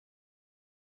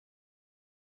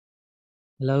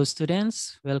Hello,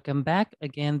 students. Welcome back.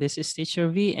 Again, this is Teacher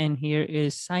V, and here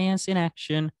is Science in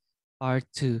Action, Part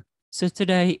 2. So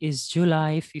today is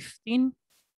July 15,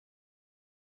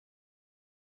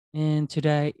 and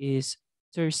today is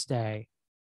Thursday.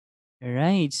 All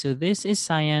right, so this is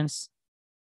Science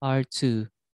Part 2.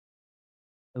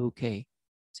 Okay,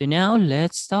 so now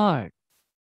let's start.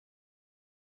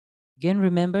 Again,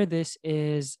 remember this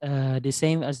is the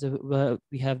same as what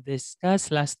we have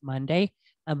discussed last Monday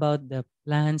about the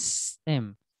plant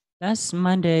stem. Last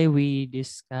Monday, we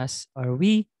discussed, or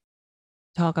we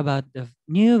talk about the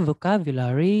new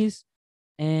vocabularies,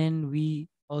 and we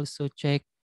also check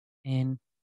and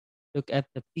look at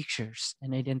the pictures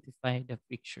and identify the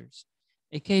pictures.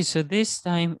 Okay, so this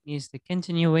time is the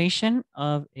continuation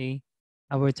of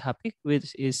our topic,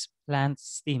 which is plant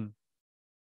stem.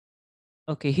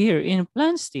 Okay, here in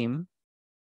plant stem,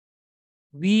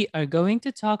 we are going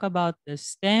to talk about the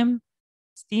stem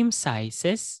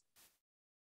sizes,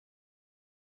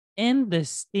 and the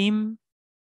stem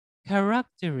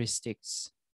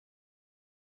characteristics.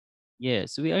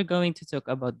 Yes, we are going to talk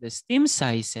about the stem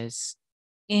sizes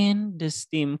and the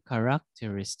stem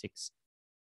characteristics.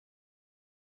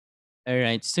 All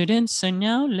right, students, so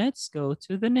now let's go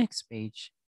to the next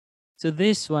page. So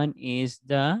this one is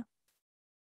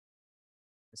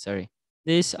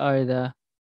these are the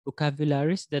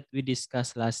vocabularies that we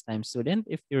discussed last time, student,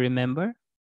 if you remember.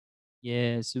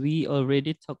 Yes, we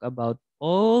already talked about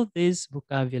all this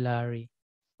vocabulary.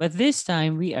 But this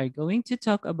time, we are going to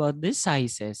talk about the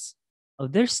sizes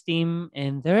of their stem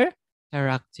and their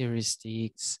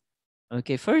characteristics.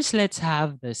 Okay, first, let's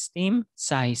have the stem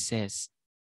sizes.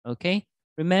 Okay,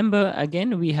 remember,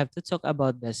 again, we have to talk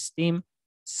about the stem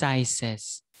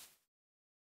sizes.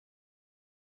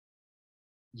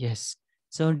 Yes,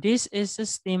 so this is the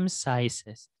stem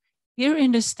sizes. Here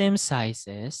in the stem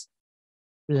sizes,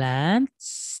 plant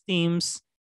stems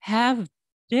have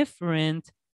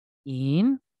different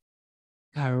in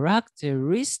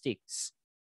characteristics.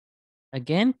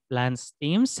 Again, plant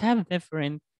stems have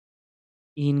different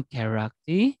in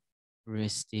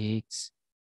characteristics.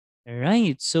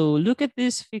 Right, so look at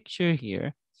this picture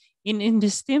here. In the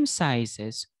stem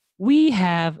sizes, we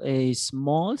have a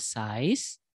small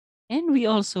size and we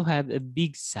also have a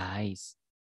big size.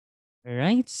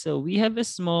 Right, so we have a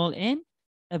small and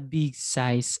a big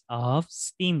size of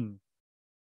stem.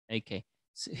 Okay,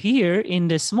 so here in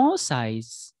the small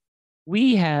size,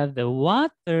 we have the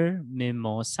water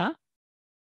mimosa.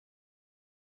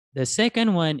 The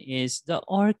second one is the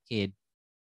orchid.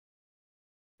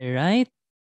 Right?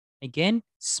 Again,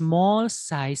 small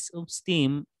size of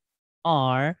stem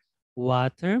are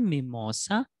water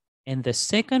mimosa, and the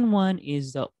second one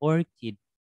is the orchid.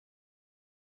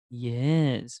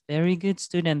 Yes, very good,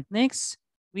 student. Next,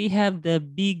 we have the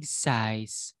big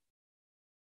size.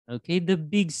 Okay, the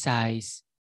big size.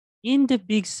 In the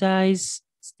big size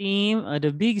stem,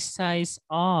 the big size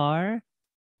are,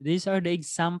 these are the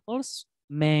examples: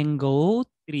 mango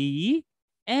tree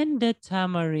and the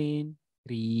tamarind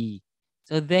tree.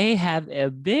 So they have a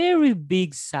very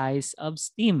big size of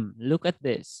stem. Look at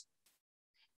this.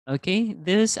 Okay,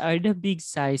 these are the big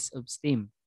size of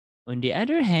stem. On the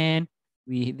other hand,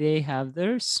 they have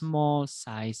their small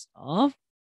size of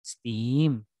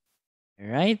stem.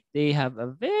 Right? They have a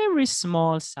very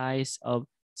small size of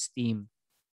stem.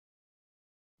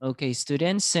 Okay,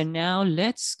 students, so now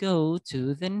let's go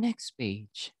to the next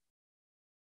page.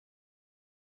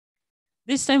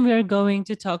 This time we are going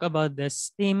to talk about the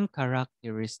stem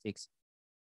characteristics.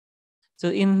 So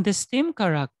in the stem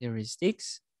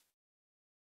characteristics,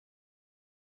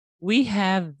 we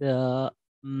have this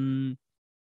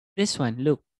one.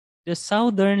 Look, the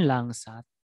southern langsat.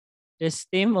 The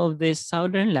stem of this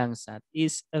southern langsat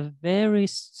is a very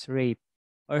straight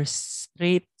or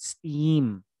straight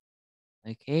stem.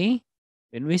 Okay?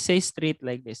 When we say straight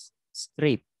like this,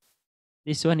 straight.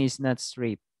 This one is not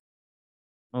straight.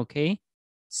 Okay?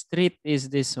 Straight is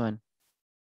this one.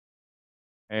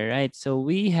 All right. So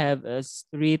we have a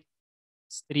straight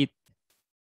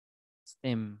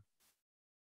stem.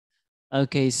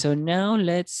 Okay, so now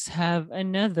let's have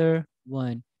another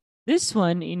one. This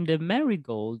one in the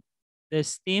marigold, the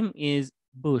stem is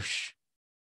bush.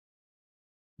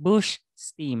 Bush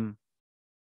stem.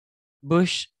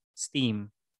 Bush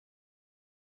stem.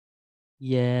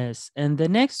 Yes. And the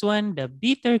next one, the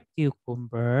bitter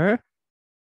cucumber,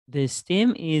 the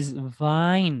stem is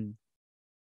vine.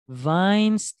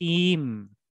 Vine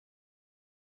stem.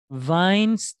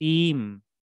 Vine stem.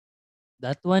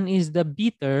 That one is the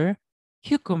bitter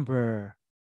cucumber.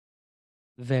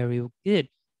 Very good.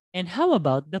 And how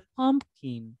about the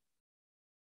pumpkin?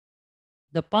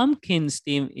 The pumpkin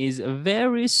stem is a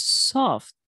very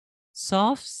soft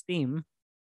stem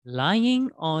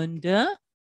lying on the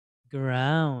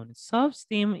ground. Soft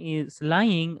stem is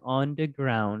lying on the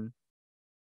ground.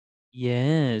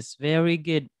 Yes, very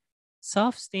good.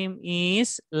 Soft stem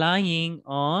is lying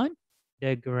on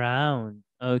the ground.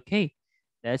 Okay,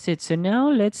 that's it. So now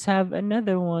let's have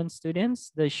another one,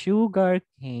 students. The sugar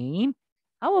cane.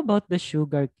 How about the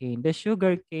sugar cane? The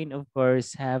sugar cane, of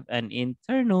course, have an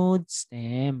internode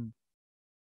stem.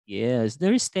 Yes,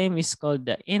 their stem is called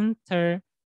the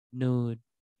internode.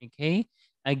 Okay.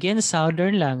 Again,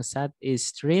 southern langsat is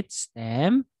straight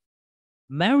stem.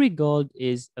 Marigold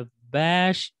is a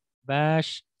bash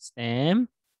stem.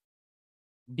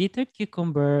 Bitter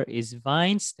cucumber is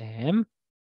vine stem.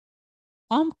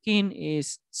 Pumpkin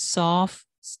is soft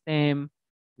stem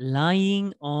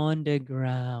lying on the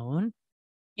ground.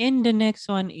 And the next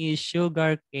one is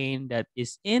sugar cane that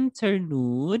is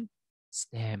internode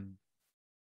stem.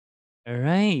 All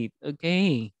right.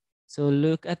 Okay. So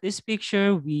look at this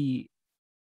picture. We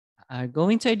are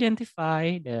going to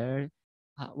identify their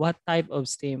what type of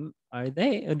stem are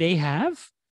they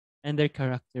have, and their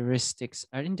characteristics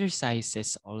are in their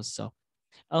sizes also.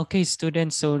 Okay,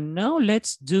 students, so now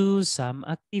let's do some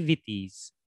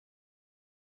activities.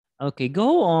 Okay,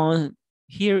 go on.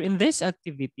 Here in this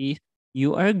activity,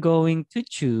 you are going to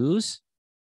choose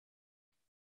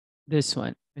this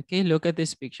one. Okay, look at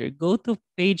this picture. Go to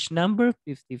page number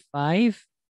 55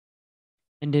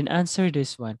 and then answer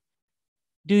this one.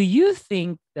 Do you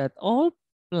think that all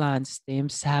plant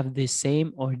stems have the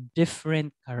same or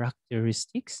different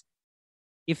characteristics?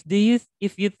 If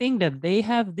you think that they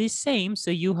have the same,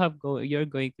 so you're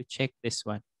going to check this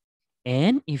one.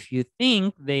 And if you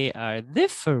think they are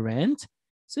different,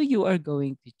 so you are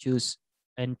going to choose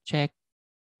and check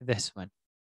this one.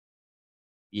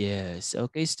 Yes.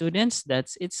 Okay, students,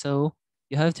 that's it. So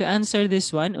you have to answer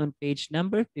this one on page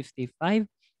number 55,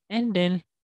 and then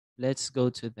let's go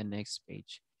to the next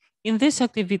page. In this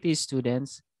activity,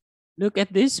 students, look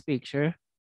at this picture.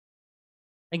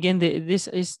 Again, this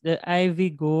is the ivy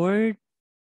gourd.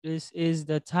 This is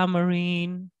the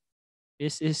tamarind.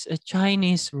 This is a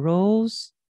Chinese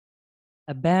rose,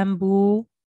 a bamboo,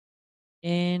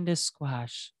 and a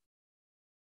squash.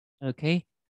 Okay,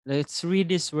 let's read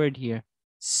this word here.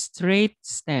 Straight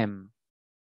stem.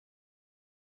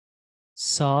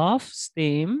 Soft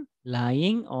stem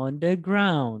lying on the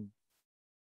ground.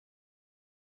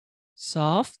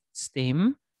 Soft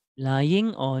stem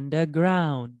lying on the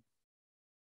ground.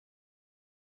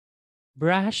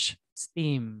 Brush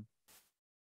stem.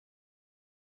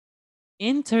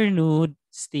 Internode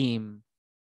stem.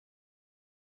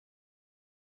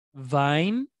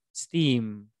 Vine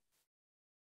stem.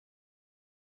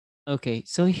 Okay,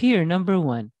 so here, number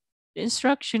one, the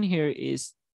instruction here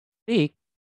is tick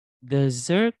the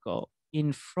circle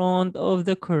in front of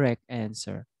the correct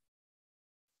answer.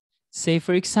 Say,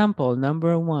 for example,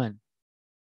 number one,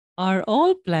 are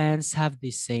all plants have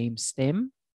the same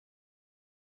stem?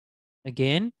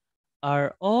 Again,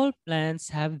 are all plants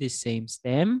have the same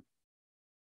stem?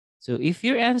 So if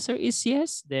your answer is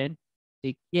yes, then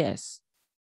tick yes.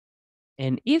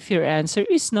 And if your answer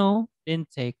is no, then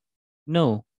tick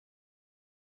no.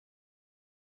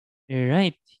 All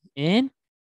right. And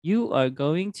you are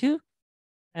going to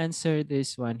answer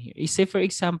this one here. Say, for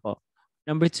example,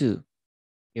 number two.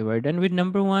 Okay, we're done with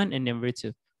number one and number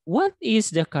two. What is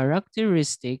the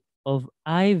characteristic of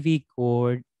ivy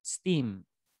gourd stem?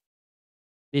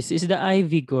 This is the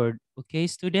ivy gourd. Okay,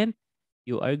 student?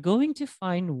 You are going to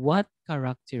find what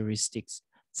characteristics.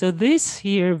 So this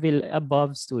here will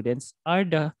above, students, are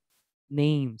the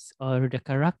names or the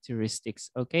characteristics.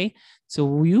 Okay,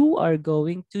 so you are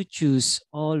going to choose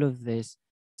all of this.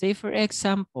 Say, for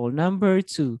example, number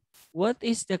two. What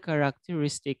is the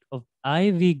characteristic of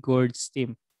ivy gourd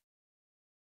stem?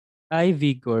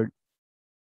 Ivy gourd.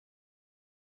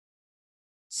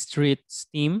 Street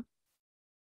stem.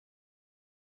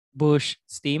 Bush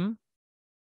stem.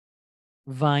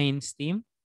 Vine stem.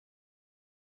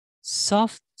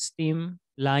 Soft stem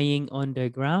lying on the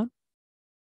ground.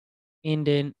 And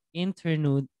then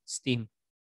internode stem.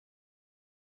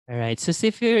 All right. So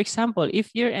say, for example,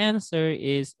 if your answer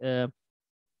is a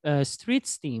street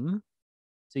stem,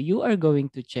 so you are going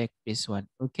to check this one.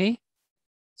 Okay.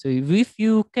 So if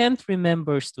you can't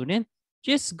remember, student,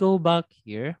 just go back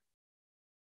here.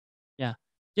 Yeah.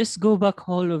 Just go back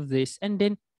all of this and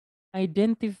then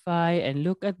identify and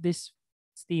look at this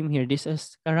stem here. This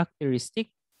is characteristic.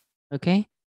 Okay.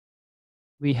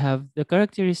 We have the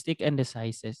characteristic and the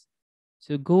sizes.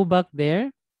 So go back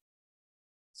there.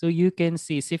 So you can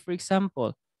see, say, for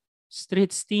example,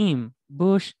 street steam,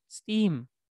 bush steam,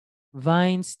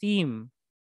 vine steam,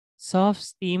 soft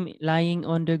steam lying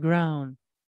on the ground,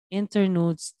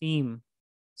 internode steam.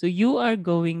 So you are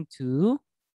going to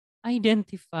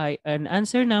identify an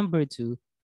answer number 2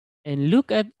 and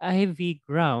look at IV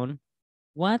ground.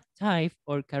 What type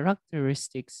or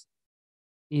characteristics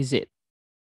is it?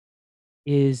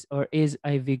 Is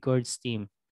IV gourd steam?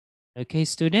 Okay,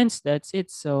 students, that's it.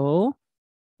 So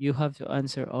you have to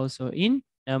answer also in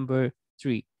number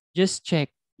 3. Just check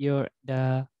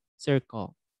the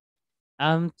circle.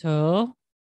 To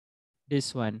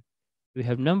this one. We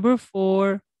have number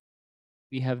 4,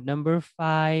 we have number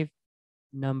 5,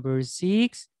 number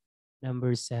 6,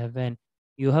 number 7.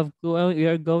 You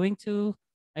are going to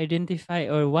identify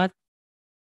or what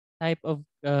type of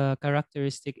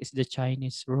characteristic is the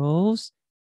Chinese rose,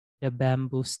 the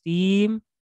bamboo steam,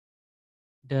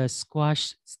 the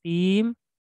squash steam,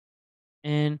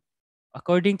 and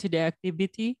according to the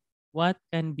activity, what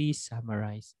can be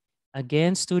summarized?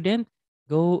 Again, student,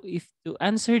 go if to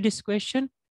answer this question,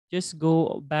 just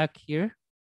go back here,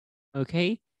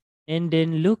 okay? And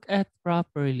then look at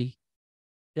properly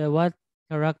the what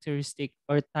characteristic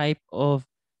or type of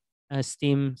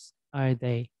steams are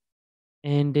they?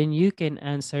 And then you can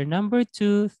answer number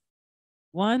 2,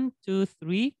 1, 2,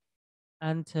 3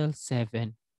 until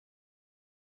 7.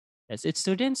 That's it,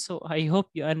 students. So I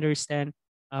hope you understand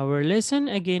our lesson.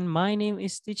 Again, my name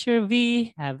is Teacher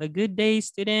V. Have a good day,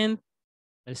 student.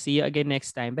 I'll see you again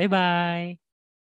next time. Bye-bye.